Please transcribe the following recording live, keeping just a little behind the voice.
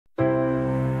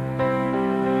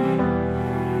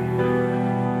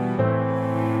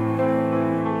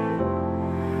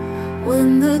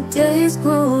days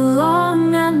grow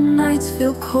long and nights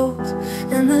feel cold,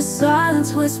 and the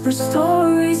silence whispers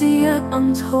stories yet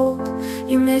untold.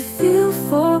 You may feel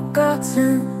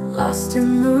forgotten, lost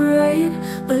in the rain,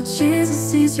 but Jesus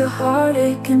sees your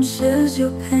heartache and shares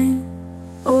your pain.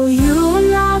 Oh, you are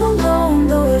not alone,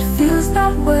 though it feels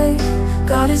that way.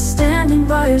 God is standing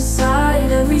by your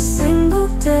side every single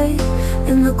day.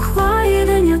 In the quiet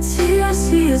and your tears,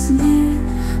 He is near,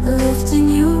 lifting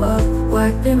you up,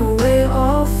 wiping away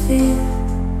all fear.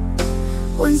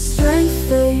 When strength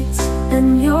fades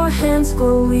and your hands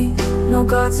grow weak, know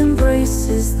God's embrace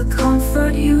is the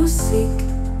comfort you seek.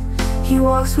 He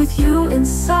walks with you in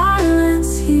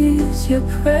silence, hears your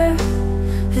prayer.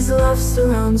 His love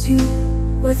surrounds you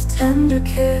with tender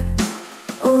care.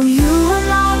 Oh, you are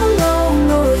not alone,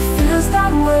 though it feels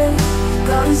that way.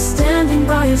 God is standing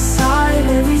by your side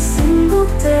every single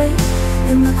day.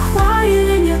 In the quiet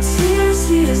and your tears,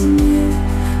 He is near,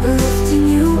 lifting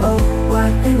you up,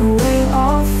 wiping away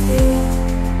all fear.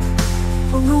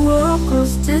 When the world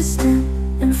grows distant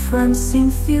and friends seem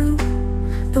few,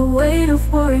 the weight of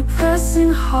worry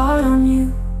pressing hard on you,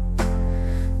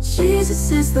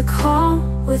 Jesus is the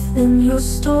calm within your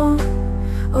storm,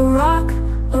 a rock,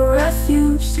 a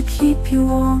refuge to keep you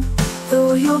warm.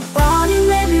 Though your body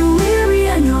may be weary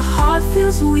and your heart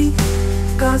feels weak,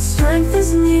 God's strength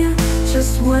is near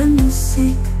just when you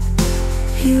seek.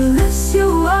 He lifts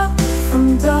you up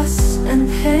from dust and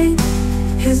pain.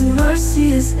 His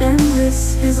mercy is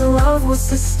endless, His love will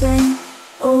sustain.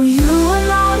 Oh, you are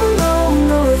not alone,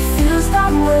 though it feels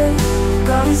that way.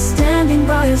 God is standing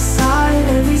by your side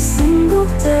every single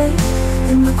day.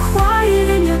 In the quiet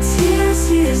and your tears,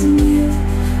 He is near,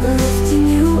 lifting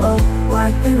you up,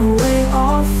 wiping away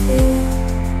all fear.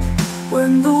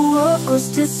 When the world grows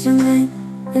distant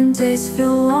and days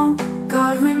feel long,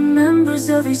 God remembers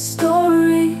every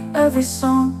story, every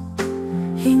song.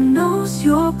 He knows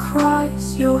your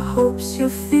cries, your hopes, your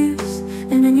fears,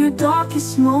 and in your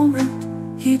darkest moment,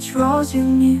 He draws you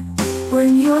near.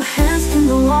 When your hands can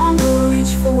no longer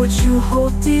reach for what you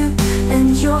hold dear,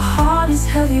 and your heart is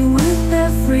heavy with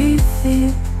every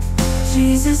fear,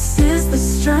 Jesus is the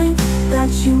strength that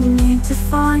you need to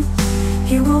find.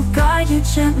 He will guide you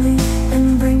gently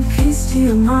and bring peace to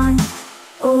your mind.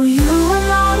 Oh, you are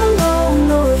not alone,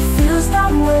 though it feels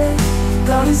that way.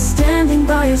 God is standing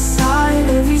by your side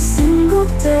every single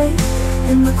day.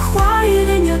 In the quiet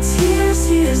and your tears,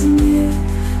 He is near,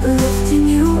 lifting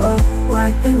you up,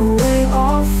 wiping away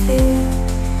all fear.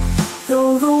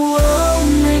 Though the world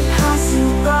may pass you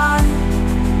by,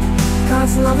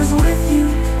 God's love is with you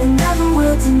and never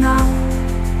will deny.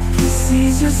 He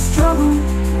sees your struggle,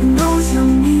 knows your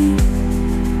need,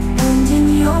 and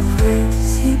in your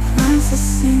praise He plants a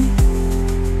seed.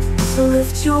 So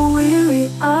lift your weary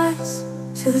eyes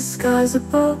to the skies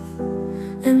above,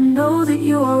 and know that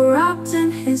you are wrapped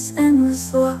in His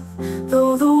endless love.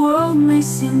 Though the world may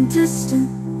seem distant,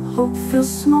 hope feels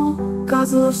small,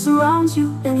 God's love surrounds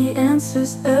you and He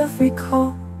answers every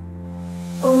call.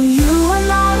 Oh, you are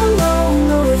not alone,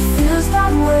 though it feels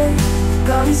that way.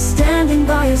 God is standing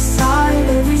by your side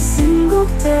every single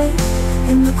day.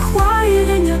 In the quiet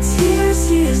and your tears,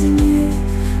 He is near,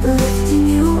 lifting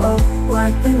you up,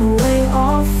 wiping away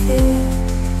all fear.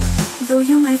 Though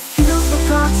you may feel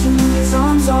forgotten, His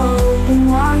arms are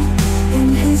open wide.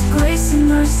 In His grace and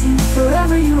mercy,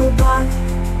 forever you abide.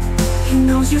 He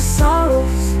knows your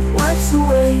sorrows, wipes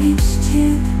away each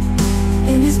tear.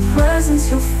 In His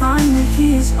presence you'll find that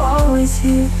He is always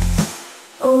here.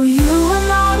 Oh, you are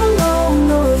not alone,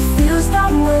 though it feels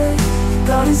that way.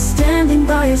 God is standing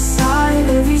by your side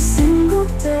every single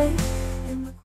day.